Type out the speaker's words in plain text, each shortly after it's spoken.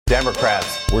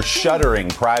Democrats were shuddering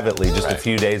privately just a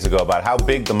few days ago about how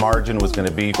big the margin was going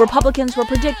to be. Republicans were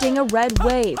predicting a red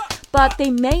wave, but they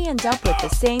may end up with the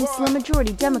same slim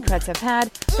majority Democrats have had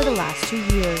for the last 2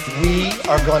 years. We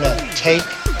are going to take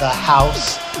the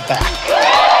House back.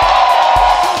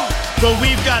 But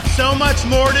we've got so much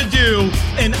more to do,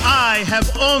 and I have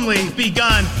only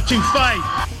begun to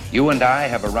fight. You and I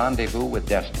have a rendezvous with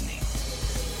destiny.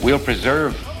 We'll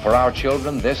preserve for our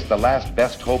children this, the last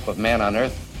best hope of man on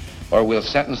earth, or we'll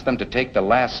sentence them to take the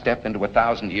last step into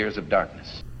 1,000 years of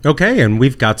darkness. Okay, and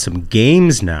we've got some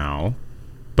games now.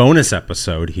 Bonus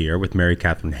episode here with Mary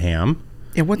Catherine Ham.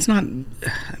 Yeah, what's not...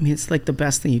 I mean, it's like the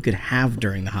best thing you could have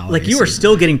during the holidays. Like, you are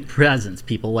still getting presents,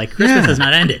 people. Like, Christmas has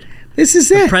not ended. This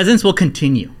is it. The presents will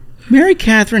continue. Mary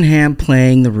Catherine Ham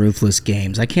playing the Ruthless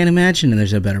Games. I can't imagine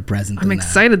there's a better present than I'm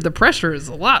excited. The pressure is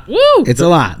a lot. Woo! It's a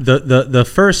lot. The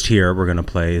first here we're going to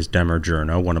play is Dem or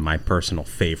Journo, one of my personal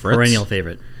favorites. Perennial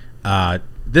favorite.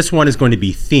 This one is going to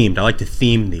be themed. I like to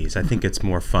theme these. I think it's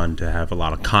more fun to have a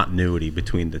lot of continuity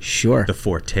between the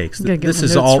four takes. This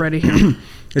is all ready.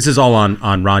 This is all on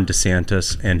Ron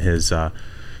DeSantis and his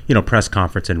press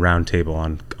conference and roundtable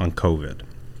on COVID.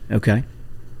 Okay.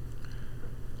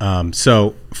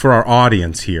 So for our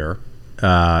audience here,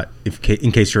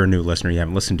 in case you're a new listener, you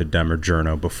haven't listened to Dem or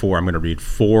Journo before, I'm going to read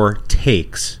 4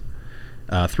 takes,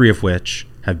 3 of which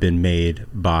have been made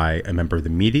by a member of the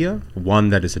media, one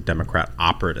that is a Democrat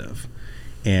operative.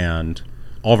 And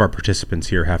all of our participants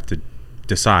here have to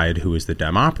decide who is the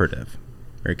Dem operative.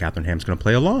 Mary Catherine Ham's going to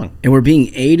play along. And we're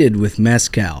being aided with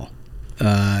mezcal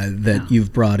that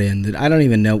you've brought in. That I don't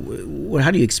even know. How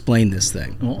do you explain this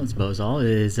thing? Well, it's Bozal. It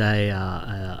is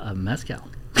a mezcal.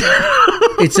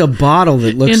 It's a bottle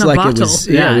that looks like it was.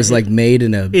 Yeah, it was like made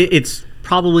in a. It's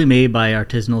probably made by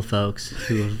artisanal folks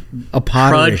who have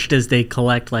trudged as they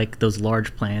collect like those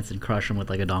large plants and crush them with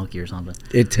like a donkey or something.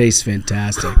 It tastes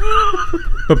fantastic.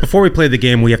 But before we play the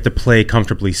game, we have to play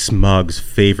Comfortably Smug's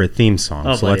favorite theme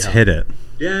song. So let's hit it.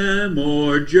 Dem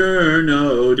or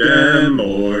Journo, Dem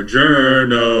or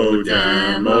Journo,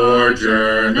 Dem or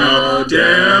Journo,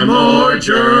 Dem or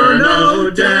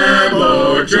Journo, Dem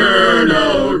or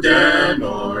Journo, Dem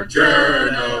or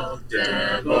Journo,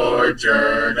 Dem or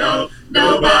Journo.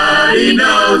 Nobody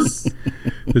knows.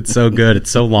 It's so good. It's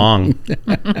so long.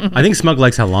 I think Smug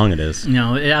likes how long it is.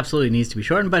 No, it absolutely needs to be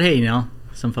shortened. But hey,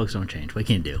 some folks don't change. What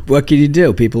can you do? What can you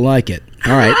do? People like it.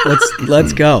 All right,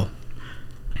 let's go.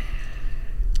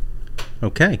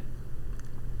 Okay.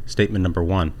 Statement number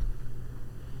 1.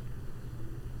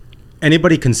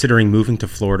 Anybody considering moving to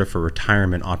Florida for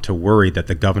retirement ought to worry that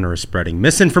the governor is spreading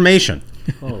misinformation.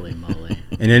 Holy moly.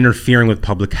 And interfering with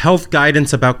public health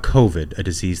guidance about COVID, a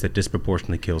disease that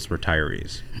disproportionately kills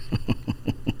retirees.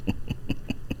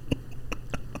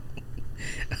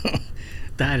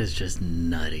 That is just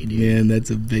nutty, dude. Man,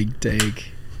 that's a big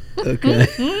take. Okay.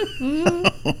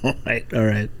 All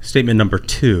right. Statement number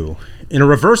 2. In a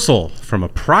reversal from a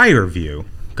prior view,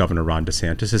 Governor Ron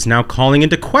DeSantis is now calling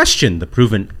into question the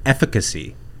proven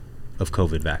efficacy of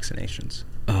COVID vaccinations.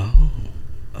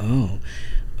 Oh.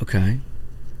 Okay.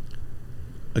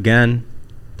 Again,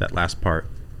 that last part.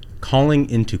 Calling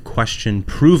into question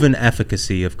proven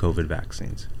efficacy of COVID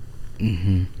vaccines.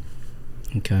 Mm-hmm.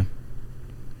 Okay.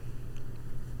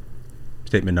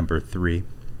 Statement number 3.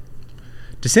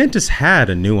 DeSantis had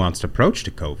a nuanced approach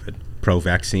to COVID,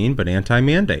 pro-vaccine but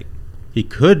anti-mandate. He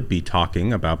could be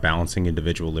talking about balancing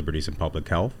individual liberties and public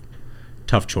health,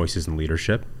 tough choices in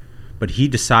leadership, but he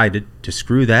decided to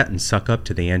screw that and suck up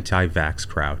to the anti-vax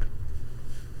crowd.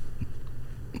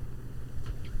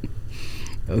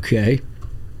 Okay.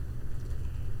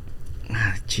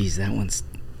 Geez, that one's...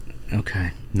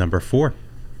 Okay. Number 4.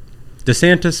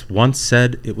 DeSantis once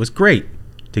said it was great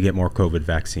to get more COVID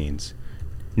vaccines.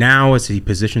 Now, as he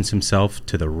positions himself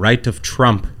to the right of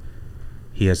Trump,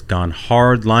 he has gone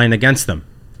hard line against them,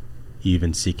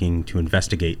 even seeking to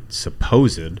investigate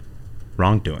supposed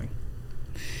wrongdoing.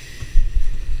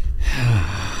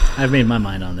 I've made my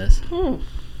mind on this.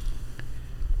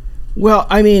 Well,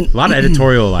 I mean... A lot of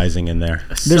editorializing in there.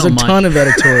 There's a ton of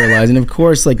editorializing. Of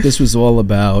course, like this was all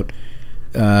about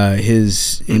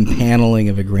his impaneling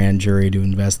of a grand jury to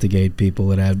investigate people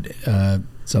that had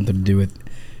something to do with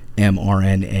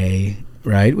mRNA,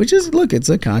 right? Which is, look, it's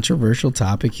a controversial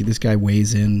topic. This guy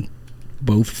weighs in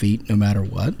both feet no matter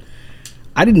what.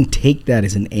 I didn't take that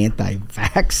as an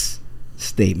anti-vax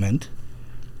statement,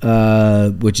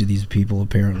 which these people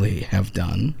apparently have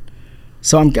done.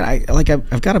 So I've got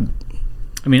to...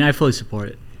 I mean, I fully support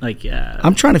it. Like,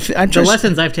 I'm trying to. The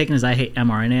lessons I've taken is I hate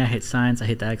mRNA, I hate science, I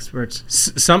hate the experts.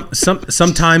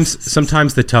 Sometimes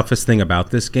the toughest thing about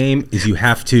this game is you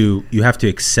have to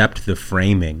accept the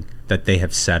framing that they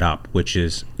have set up, which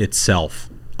is itself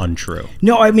untrue.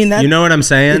 No, I mean that. You know what I'm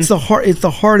saying? It's the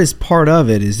hardest part of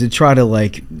it is to try to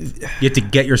like. You have to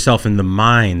get yourself in the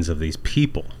minds of these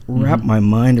people. Wrap my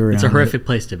mind around. It's a horrific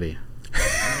place to be.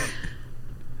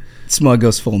 Smug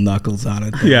goes full knuckles on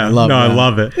it. Yeah, I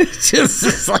love it.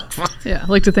 It's like, yeah, I'd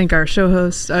like to thank our show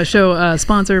host,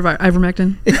 sponsor,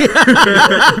 Ivermectin.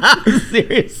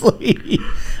 Seriously.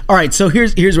 All right, so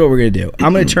here's what we're gonna do.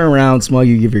 I'm gonna turn around, Smug.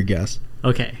 You give your guess.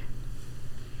 Okay.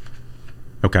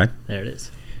 Okay. There it is.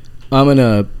 I'm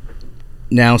gonna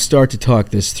now start to talk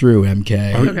this through,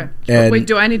 MK. Okay. Wait,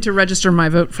 do I need to register my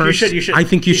vote first? You should. I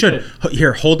think you should.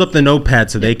 Here, hold up the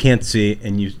notepad so they can't see,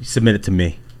 and you submit it to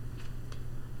me.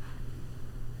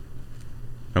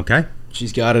 Okay.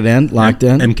 She's got it locked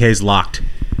in. MK's locked.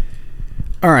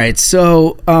 All right.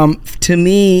 So, to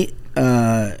me,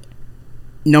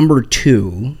 number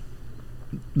 2,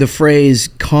 the phrase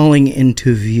 "calling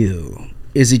into view"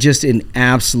 is just an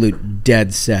absolute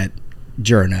dead set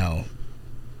journo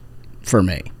for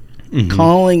me. Mm-hmm.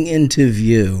 Calling into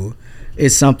view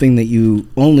is something that you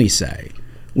only say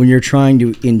when you're trying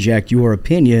to inject your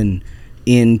opinion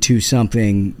into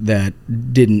something that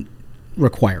didn't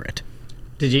require it.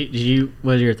 Did you?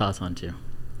 What are your thoughts on 2?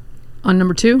 On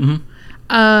number 2?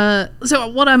 Mm-hmm. So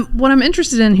what I'm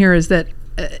interested in here is that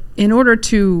in order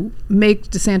to make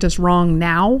DeSantis wrong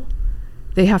now,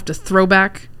 they have to throw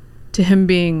back to him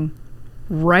being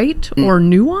right or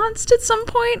nuanced at some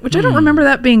point, which I don't remember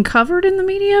that being covered in the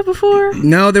media before.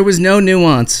 No, there was no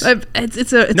nuance. He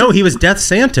was Death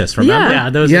Santis, remember? Yeah,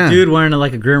 there was a dude wearing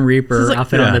like a Grim Reaper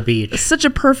outfit on the beach. It's such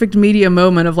a perfect media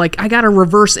moment of like, I got to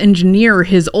reverse engineer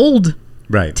his old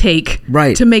take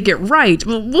to make it right.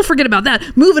 Well, we'll forget about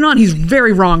that. Moving on, he's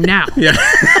very wrong now. Yeah.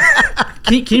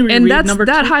 Can you reread number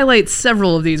 2? That highlights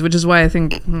several of these, which is why I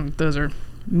think those are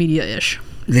media-ish.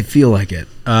 They feel like it.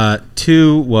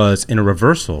 2 was in a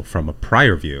reversal from a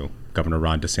prior view. Governor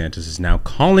Ron DeSantis is now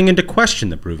calling into question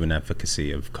the proven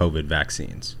efficacy of COVID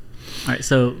vaccines. All right,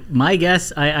 so my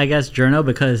guess, I guess Journo,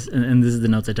 because, and this is the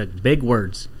notes I took, big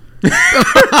words.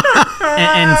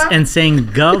 and saying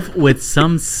gov with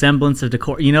some semblance of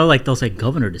decor. You know, like they'll say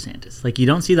Governor DeSantis. Like you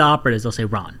don't see the operatives, they'll say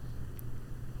Ron.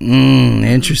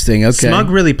 Interesting. Okay. Smug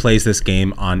really plays this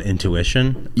game on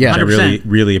intuition. Yeah. Which I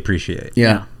really appreciate.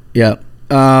 Yeah.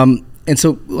 And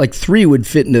so like 3 would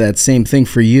fit into that same thing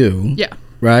for you. Yeah.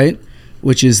 Right?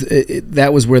 Which is,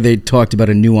 that was where they talked about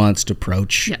a nuanced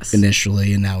approach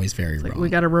initially, and now he's very wrong. We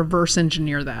got to reverse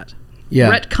engineer that. Yeah.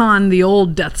 Retcon the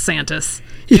old Death Santis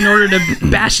in order to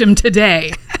bash him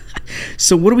today.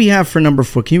 So what do we have for number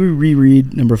 4? Can you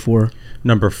reread number 4?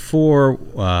 Number 4,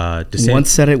 DeSantis once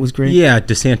said it was great? Yeah,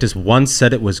 DeSantis once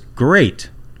said it was great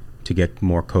to get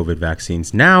more COVID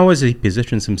vaccines. Now, as he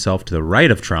positions himself to the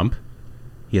right of Trump,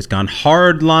 he has gone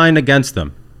hard line against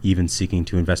them, even seeking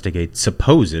to investigate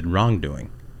supposed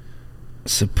wrongdoing.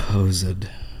 Supposed.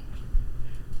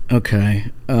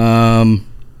 Okay.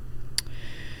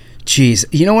 Geez,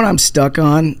 you know what I'm stuck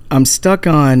on? I'm stuck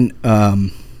on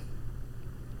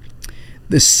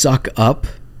the suck up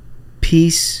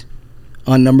piece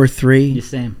on number 3. The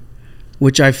same.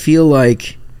 Which I feel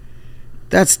like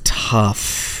that's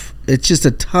tough. It's just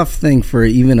a tough thing for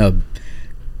even a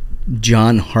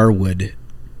John Harwood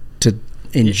to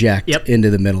inject into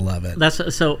the middle of it.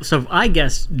 That's so I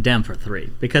guess Dem for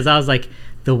 3 because I was like,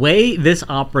 the way this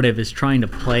operative is trying to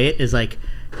play it is like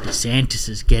DeSantis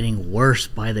is getting worse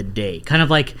by the day. Kind of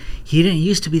like he didn't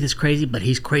used to be this crazy, but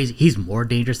he's crazy. He's more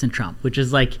dangerous than Trump, which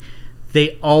is like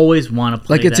they always want to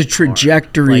play like it's that a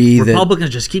trajectory like Republicans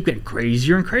just keep getting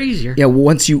crazier and crazier. Yeah,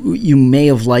 once you may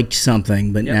have liked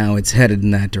something, but now it's headed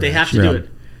in that direction. They have to do it.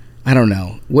 I don't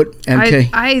know. What MK?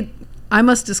 I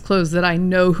must disclose that I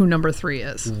know who number 3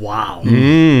 is. Wow.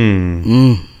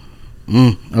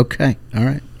 Okay. All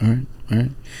right.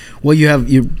 Well,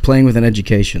 you're playing with an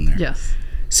education there. Yes.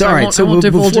 So I won't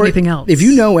divulge anything else. If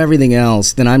you know everything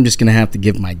else, then I'm just going to have to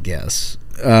give my guess,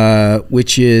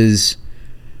 which is,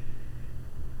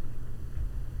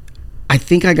 I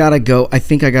think I gotta go.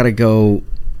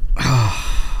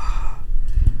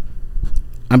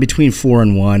 I'm between 4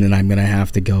 and 1, and I'm going to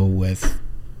have to go with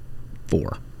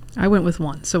 4. I went with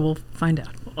 1, so we'll find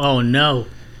out. Oh no,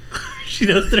 she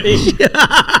knows 3.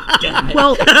 Damn it.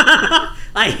 Well,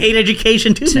 I hate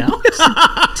education too now.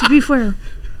 To be fair,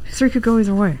 3 could go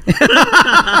either way.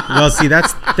 Well, see,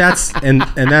 that's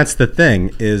the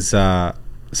thing is, so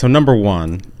number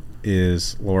 1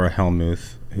 is Laura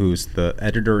Hellmuth, who's the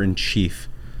editor-in-chief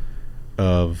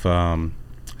of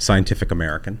Scientific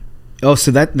American. Oh,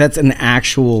 so that's an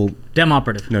actual Dem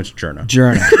operative. No, it's Journal.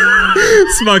 journal.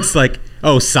 Smug's like,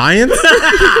 oh, science?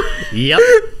 Yep,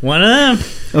 one of them.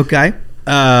 Okay.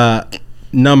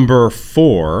 Number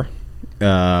 4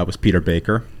 was Peter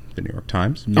Baker, the New York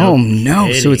Times. Oh,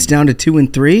 no. So it's down to 2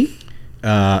 and 3?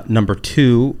 Number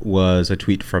 2 was a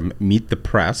tweet from Meet the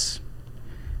Press.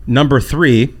 Number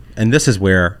 3, and this is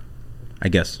where, I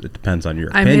guess it depends on your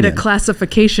I opinion. made a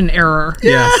classification error.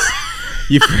 Yes.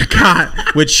 You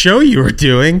forgot which show you were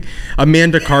doing.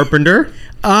 Amanda Carpenter.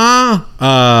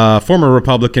 Former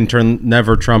Republican turned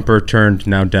never Trumper turned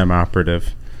now Dem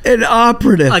operative. An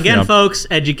operative. Again, folks,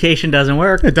 education doesn't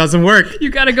work. It doesn't work. You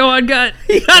gotta go on gut.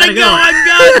 Gotta go on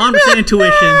gut. 100%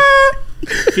 intuition.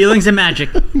 Feelings and magic.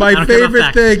 My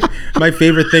favorite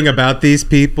thing about these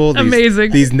people,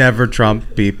 these never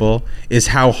Trump people, is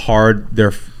how hard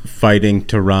they're fighting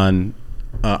to run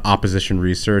opposition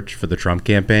research for the Trump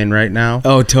campaign right now.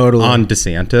 Oh, totally. On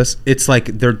DeSantis. It's like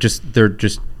they're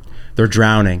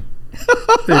drowning.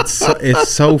 It's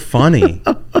so funny.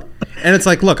 And it's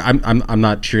like, look, I'm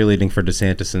not cheerleading for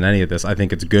DeSantis in any of this. I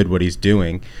think it's good what he's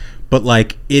doing. But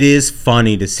like, it is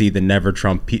funny to see the never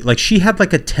Trump like she had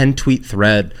like a 10-tweet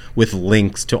thread with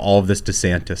links to all of this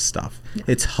DeSantis stuff.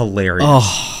 It's hilarious.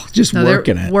 Oh, just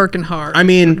working it. Working hard. I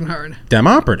mean, working hard. Dem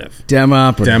operative. Dem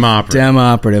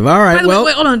operative. All right. By the way,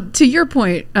 wait, hold on. To your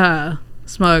point,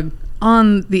 Smug,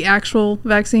 on the actual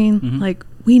vaccine, like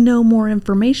we know more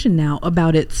information now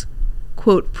about its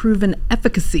quote proven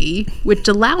efficacy, which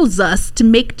allows us to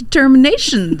make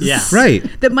determinations right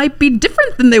that might be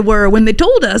different than they were when they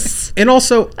told us and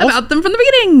also about them from the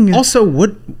beginning. Also,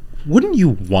 wouldn't you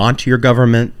want your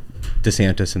government,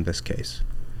 DeSantis in this case,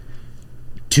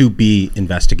 to be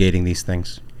investigating these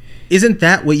things? Isn't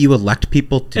that what you elect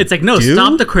people to do? It's like, no,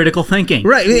 stop the critical thinking.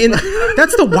 Right. And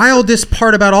that's the wildest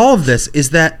part about all of this is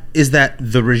that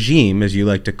the regime, as you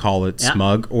like to call it,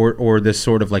 Smug, or this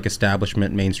sort of like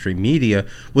establishment mainstream media,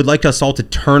 would like us all to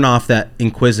turn off that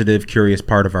inquisitive, curious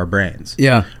part of our brains.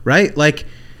 Yeah. Right? Like,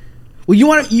 well, you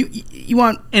want...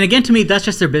 And again, to me, that's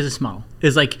just their business model.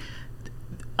 Is like,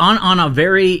 on a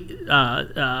very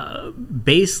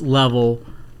base level,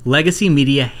 legacy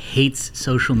media hates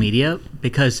social media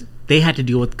because they had to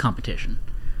deal with competition.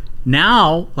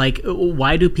 Now, like,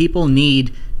 why do people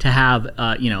need to have,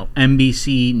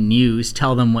 NBC News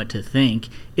tell them what to think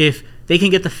if they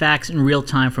can get the facts in real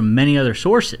time from many other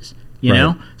sources, you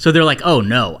know? So they're like, oh,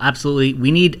 no, absolutely.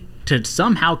 We need to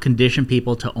somehow condition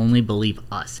people to only believe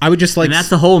us. I would just like... And that's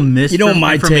the whole misinformation. You know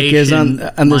what my take is on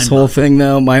this whole thing,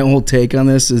 though? My whole take on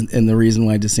this is, and the reason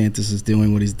why DeSantis is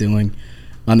doing what he's doing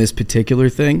on this particular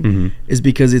thing is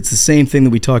because it's the same thing that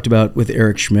we talked about with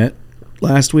Eric Schmidt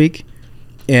last week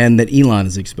and that Elon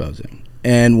is exposing.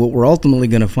 And what we're ultimately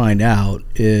going to find out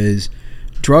is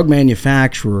drug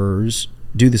manufacturers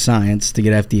do the science to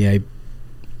get FDA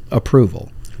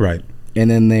approval. Right. And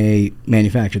then they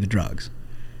manufacture the drugs.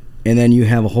 And then you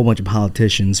have a whole bunch of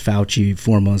politicians, Fauci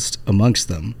foremost amongst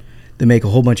them, that make a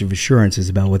whole bunch of assurances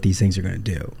about what these things are going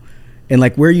to do. And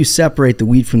like where you separate the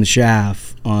wheat from the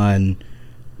chaff on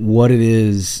what it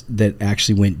is that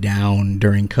actually went down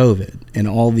during COVID and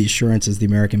all the assurances the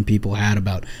American people had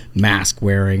about mask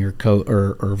wearing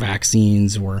or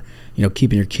vaccines or,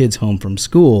 keeping your kids home from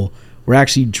school were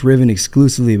actually driven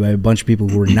exclusively by a bunch of people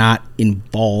who were not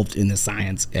involved in the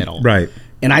science at all. Right.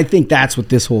 And I think that's what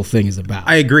this whole thing is about.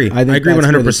 I agree. I agree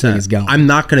 100%. Is going. I'm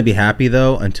not going to be happy,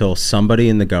 though, until somebody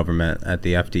in the government at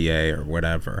the FDA or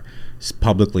whatever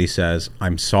publicly says,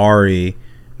 I'm sorry,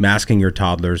 masking your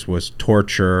toddlers was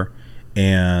torture,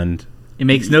 and it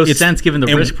makes no sense given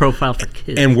the risk profile for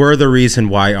kids. And we're the reason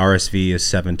why RSV is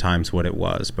 7 times what it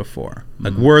was before.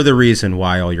 Like, we're the reason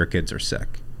why all your kids are sick.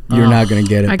 You're not going to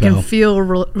get it, I can feel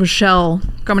Rochelle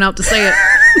coming out to say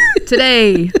it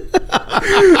today.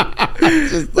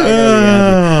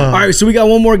 All right, so we got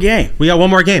one more game.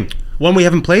 One we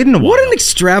haven't played in a while. What an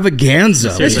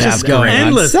extravaganza we have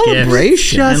going on.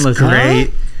 Celebration. Just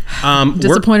great.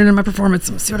 Disappointed in my performance.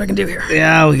 Let's see what I can do here.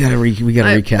 Yeah, we gotta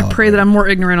recalibrate. I pray that I'm more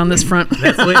ignorant on this front.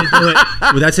 That's the way to do it.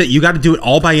 Well, that's it. You got to do it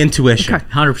all by intuition. Okay.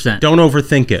 100%. Don't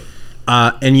overthink it.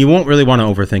 And you won't really want to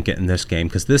overthink it in this game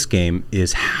because this game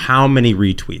is how many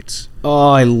retweets. Oh,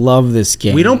 I love this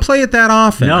game. We don't play it that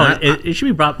often. No, it should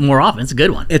be brought more often. It's a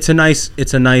good one. It's a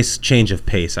nice change of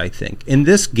pace, I think. In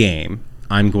this game,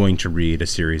 I'm going to read a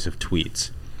series of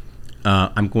tweets.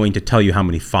 I'm going to tell you how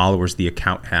many followers the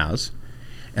account has,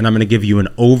 and I'm going to give you an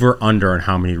over-under on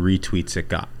how many retweets it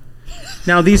got.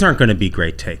 Now, these aren't going to be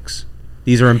great takes.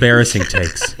 These are embarrassing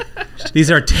takes. These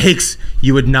are takes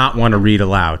you would not want to read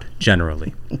aloud,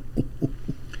 generally.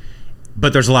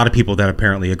 But there's a lot of people that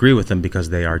apparently agree with him because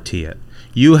they RT it.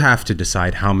 You have to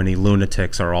decide how many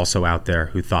lunatics are also out there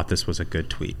who thought this was a good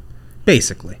tweet.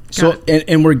 Basically. So,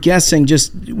 and we're guessing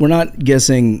we're not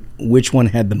guessing which one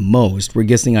had the most. We're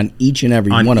guessing on each and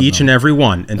every one of them. On each and every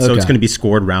one. And so it's Okay. going to be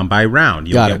scored round by round.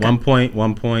 You'll Got get it. 1 point,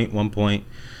 1 point, 1 point,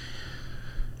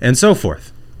 and so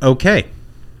forth. Okay.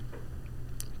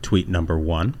 Tweet number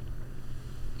 1.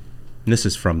 And this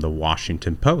is from the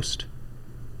Washington Post.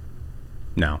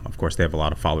 Now, of course, they have a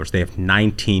lot of followers. They have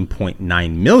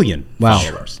 19.9 million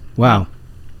followers. Wow.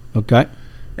 Okay.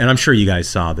 And I'm sure you guys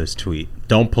saw this tweet.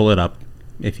 Don't pull it up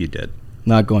if you did.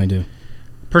 Not going to.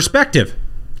 Perspective.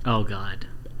 Oh, God.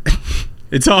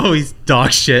 It's always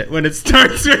dog shit when it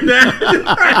starts with that.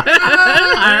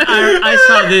 I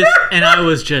saw this and I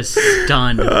was just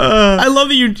stunned. I love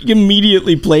that you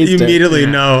immediately placed it. Immediately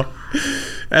know.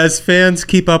 As fans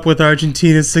keep up with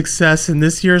Argentina's success in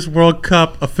this year's World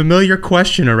Cup, a familiar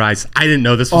question arises. I didn't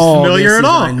know this was familiar at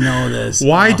all. I know this.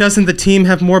 Why doesn't the team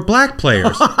have more black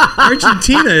players?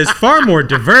 Argentina is far more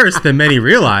diverse than many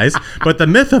realize, but the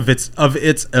myth of its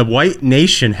a white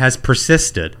nation has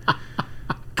persisted.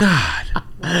 God.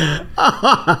 I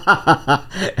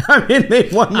mean, they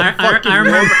won the fucking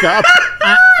World Cup.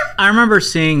 I remember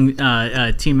seeing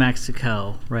Team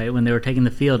Mexico, right, when they were taking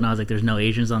the field, and I was like, there's no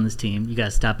Asians on this team. You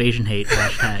guys stop Asian hate,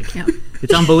 hashtag.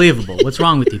 It's unbelievable. What's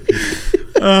wrong with you people?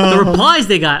 The replies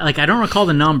they got, like, I don't recall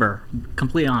the number,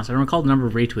 completely honest, I don't recall the number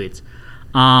of retweets.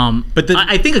 But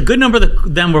I think a good number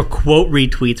of them were quote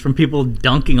retweets from people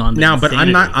dunking on them. Now, but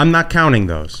I'm not counting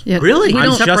those. Yeah, Really? we You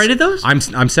don't- separated those?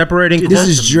 I'm separating. This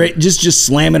is just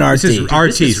slamming RT. This is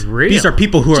RTs. This is real. These are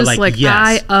people who are Just like,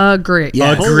 yes, I agree.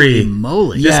 Yes. agree. Holy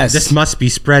moly. Yes. This must be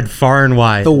spread far and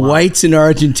wide. The whites in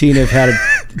Argentina have had it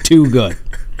too good.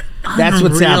 That's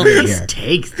what's Unreal. happening These here.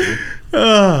 takes, dude.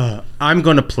 I'm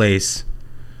going to place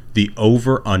the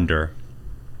over-under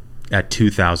at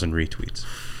 2,000 retweets.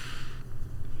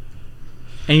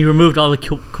 And you removed all the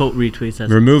quote retweets.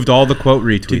 Removed all the quote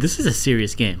retweets. Dude, this is a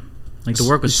serious game. Like, the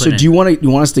work was So put in. do you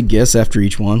want us to guess after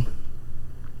each one?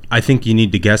 I think you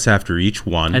need to guess after each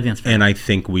one. I think that's fair. And I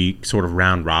think we sort of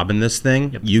round robin this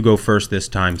thing. Yep. You go first this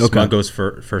time. Okay. Smug goes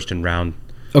first in round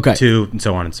Okay. 2, and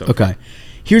so on and so forth. Okay.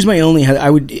 Here's my only. I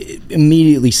would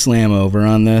immediately slam over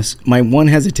on this. My one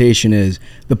hesitation is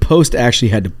the Post actually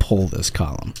had to pull this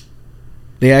column.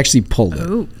 They actually pulled it.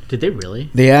 Ooh. Did they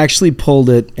really? They actually pulled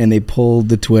it, and they pulled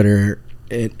the Twitter,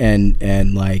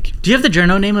 and like. Do you have the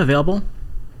journal name available?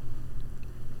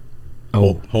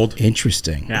 Oh, Hold.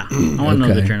 interesting. Yeah. I want to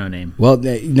know the Okay. journal name. Well,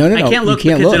 no. I can't look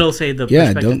you can't because look. it'll say the Yeah,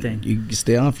 perspective don't. thing. You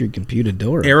stay off your computer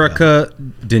door. Erica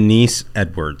Denise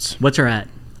Edwards. What's her at?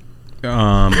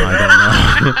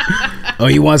 I Oh,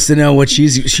 he wants to know what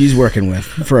she's working with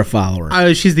for a follower. don't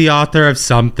know. She's the author of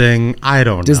something. I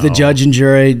don't know. Does the judge and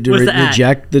jury What's the at?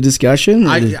 reject the discussion?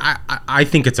 I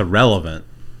think it's irrelevant.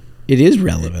 It is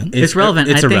relevant. It's relevant.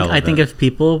 It's I irrelevant. think if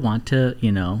people want to,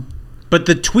 But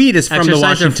the tweet is from the exercise their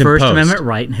Washington First Post. Amendment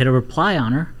right and hit a reply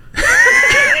on her,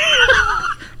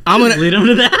 I'm gonna, lead them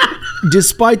to that.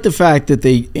 despite the fact that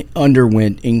they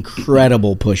underwent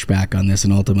incredible pushback on this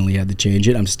and ultimately had to change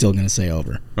it, I'm still gonna say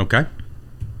over. Okay.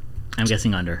 I'm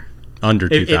guessing under. Under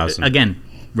 2,000. Again,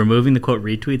 removing the quote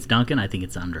retweets, Duncan, I think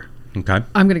it's under. Okay.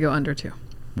 I'm going to go under too.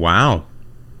 Wow.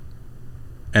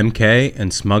 MK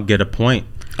and Smug get a point.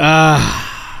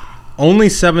 Only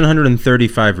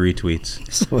 735 retweets.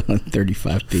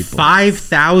 35 people.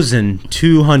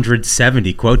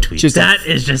 5,270 quote tweets. Just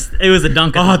It was a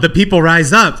Duncan. Oh, the people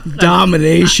rise up.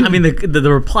 domination. I mean,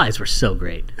 the replies were so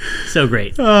great. So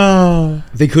great. Oh.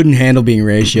 They couldn't handle being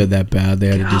ratioed that bad. They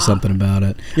had to do something about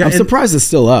it. Yeah, I'm and- surprised it's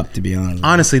still up, to be honest.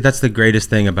 Honestly, that's the greatest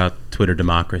thing about Twitter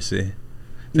democracy.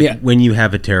 Like, Yeah. when you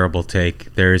have a terrible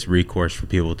take, there is recourse for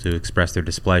people to express their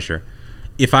displeasure.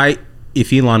 If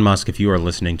Elon Musk, if you are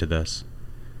listening to this,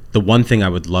 the one thing I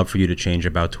would love for you to change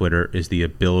about Twitter is the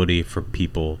ability for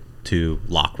people to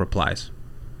lock replies.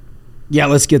 Yeah,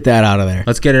 let's get that out of there.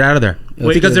 Let's get it out of there.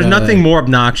 Let's Because get there's it out of nothing there. more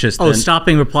obnoxious Oh, than...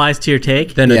 stopping replies to your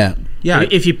take? Yeah. Yeah.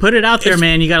 If you put it out there,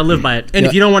 man, you got to live by it. And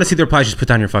if you don't want to see the replies, just put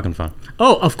down your fucking phone.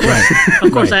 Oh, of course. Of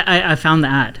course, I found the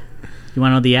ad. You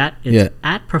want to know the ad? It's Yeah.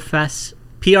 at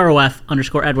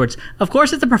PROF_Edwards. Of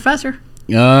course, it's a professor.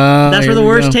 That's That's where the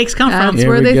worst takes come from. That's Here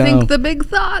where we they go. think the big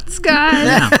thoughts, guys.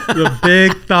 Yeah. The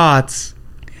big thoughts.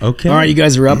 Okay. All right, you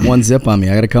guys are up 1-0 on me.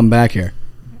 I got to come back here.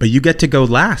 But you get to go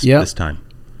last Yep. this time.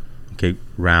 Okay,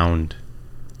 round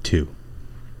 2.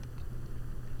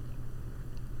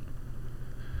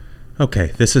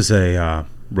 Okay, this is a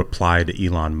reply to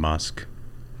Elon Musk.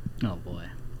 Oh, boy.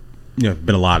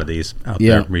 Been a lot of these out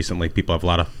there recently. People have a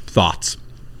lot of thoughts.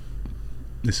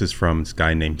 This is from this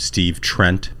guy named Steve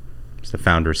Trent. He's the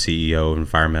founder, CEO of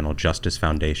Environmental Justice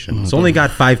Foundation. It's only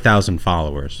got 5,000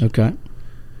 followers. Okay.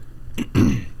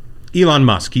 Elon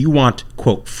Musk, you want,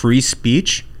 quote, free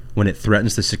speech when it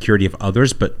threatens the security of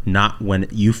others, but not when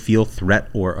you feel threat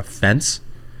or offense?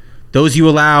 Those you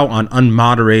allow on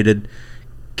unmoderated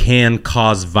can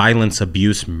cause violence,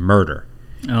 abuse, murder.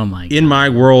 Oh my God. In my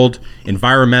world,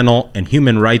 environmental and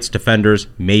human rights defenders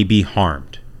may be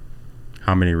harmed.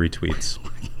 How many retweets?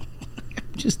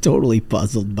 Just totally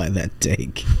puzzled by that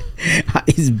take.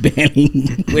 He's banning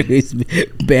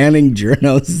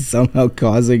journos somehow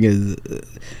causing his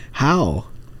how?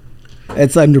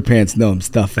 That's underpants gnome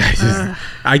stuff.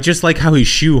 I just like how he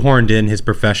shoehorned in his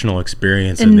professional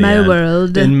experience In the my end.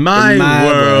 world. In my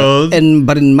world.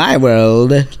 But in my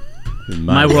world,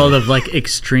 My world of like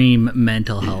extreme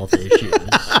mental health issues.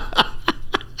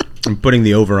 I'm putting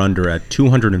the over-under at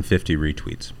 250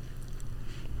 retweets.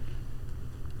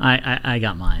 I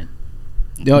got mine.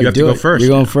 no, You have to do go it. first. You're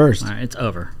going first. All right, it's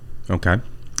over. Okay.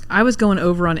 I was going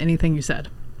over on anything you said.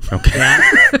 Okay.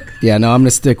 Yeah, no, I'm going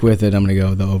to stick with it. I'm going to go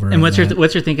with the over. And what's your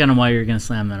thinking on why you're going to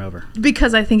slam that over?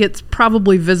 Because I think it's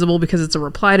probably visible because it's a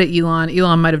reply to Elon.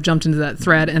 Elon might have jumped into that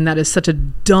thread, and that is such a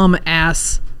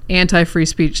dumb-ass anti-free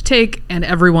speech take, and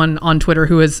everyone on Twitter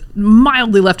who is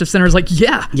mildly left of center is like,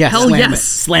 yeah, hell slam yes. it.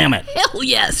 Slam it. Hell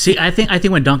yes. See, I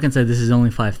think when Duncan said this is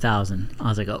only 5,000, I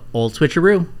was like, oh, old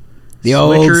switcheroo. The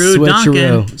old switcheroo.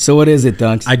 Duncan. So what is it,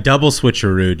 Dunks? I double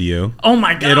switcherooed you. Oh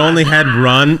my God. It only had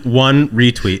one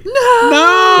retweet.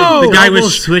 No! The guy Double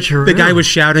was switcheroo. The guy was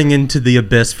shouting into the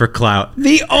abyss for clout.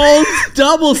 The old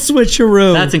double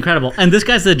switcheroo. That's incredible. And this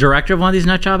guy's the director of one of these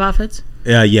nut job outfits?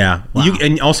 Yeah. Wow.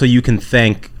 And also you can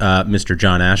thank Mr.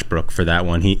 John Ashbrook for that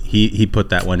one. He put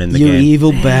that one in the you game.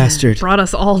 evil bastard. Brought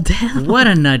us all down. What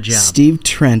a nut job. Steve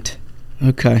Trent.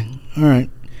 Okay. All right.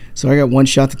 So I got one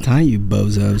shot to tie you,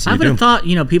 bozos. I would have thought,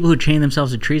 people who chain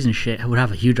themselves to trees and shit would have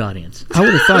a huge audience. I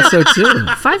would have thought so too.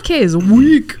 5K is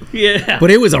weak. Yeah.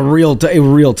 But it was a real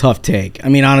tough take. I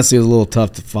mean, honestly, it was a little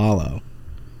tough to follow.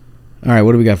 All right,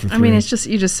 what do we got for free? I mean, it's just,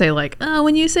 you just say like, oh,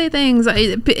 when you say things,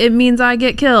 it means I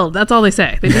get killed. That's all they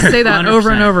say. They just say that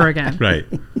over and over again. Right.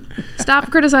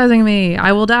 Stop criticizing me.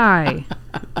 I will die.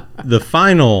 The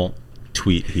final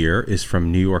tweet here is from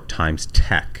New York Times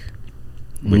Tech,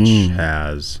 which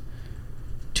has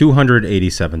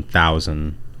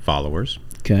 287,000 followers.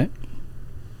 Okay.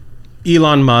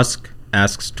 Elon Musk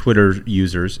asks Twitter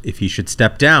users if he should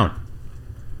step down.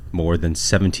 More than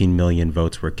 17 million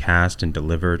votes were cast and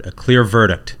delivered a clear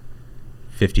verdict.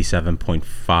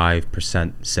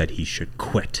 57.5% said he should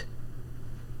quit.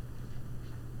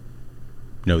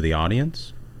 Know the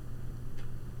audience?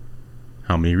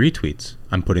 How many retweets?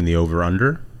 I'm putting the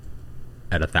over-under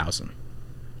at 1,000.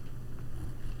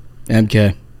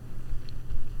 MK.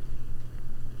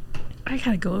 I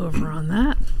gotta go over on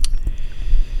that.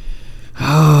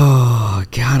 Oh,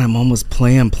 God, I'm almost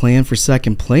playing for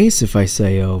second place if I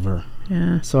say over.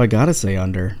 Yeah. So I got to say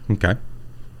under. Okay.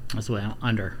 That's the way I'm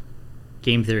under.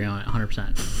 Game theory on it,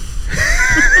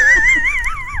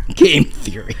 100%. Game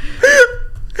theory.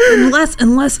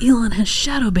 Unless Elon has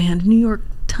shadow banned New York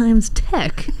Times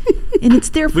Tech, and it's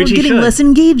therefore Which he getting should. less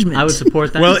engagement. I would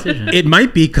support that Well, decision. it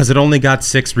might be because it only got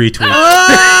 6 retweets.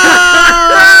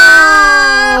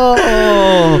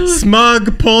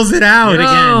 Smug pulls it out.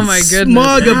 Oh my goodness.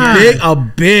 Smug, a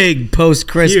big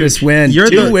post-Christmas Huge. win. You're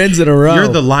Two the- wins in a row. You're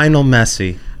the Lionel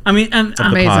Messi. I mean,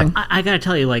 Amazing. I gotta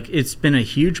tell you, like, it's been a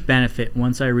huge benefit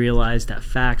once I realized that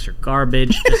facts are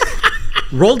garbage. Just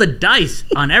roll the dice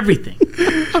on everything,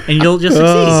 and you'll just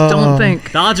succeed. Don't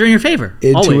think. The odds are in your favor.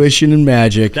 Always. Intuition and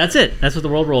magic. That's it. That's what the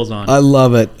world rolls on. I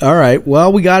love it. All right.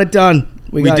 Well, we got it done.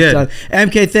 We got did. it done.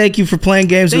 MK, thank you for playing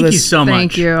games Thank with us. you so much.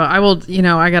 Thank you. I will,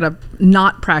 I gotta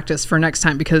not practice for next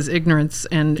time because ignorance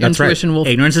and That's right. intuition will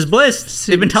Ignorance is bliss.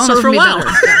 They've been telling us serve for a me while.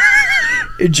 better.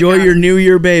 Enjoy your New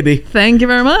Year, baby. Thank you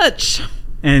very much.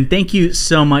 And thank you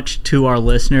so much to our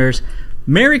listeners.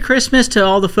 Merry Christmas to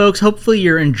all the folks. Hopefully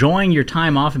you're enjoying your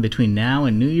time off in between now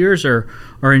and New Year's, or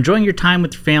enjoying your time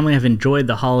with your family, have enjoyed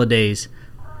the holidays.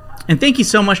 And thank you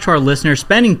so much to our listeners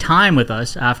spending time with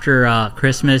us after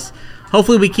Christmas.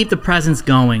 Hopefully we keep the presents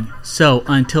going. So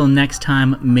until next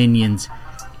time, minions,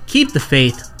 keep the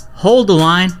faith, hold the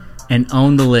line, and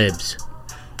own the libs.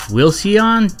 We'll see you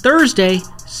on Thursday.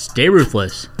 Stay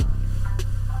ruthless.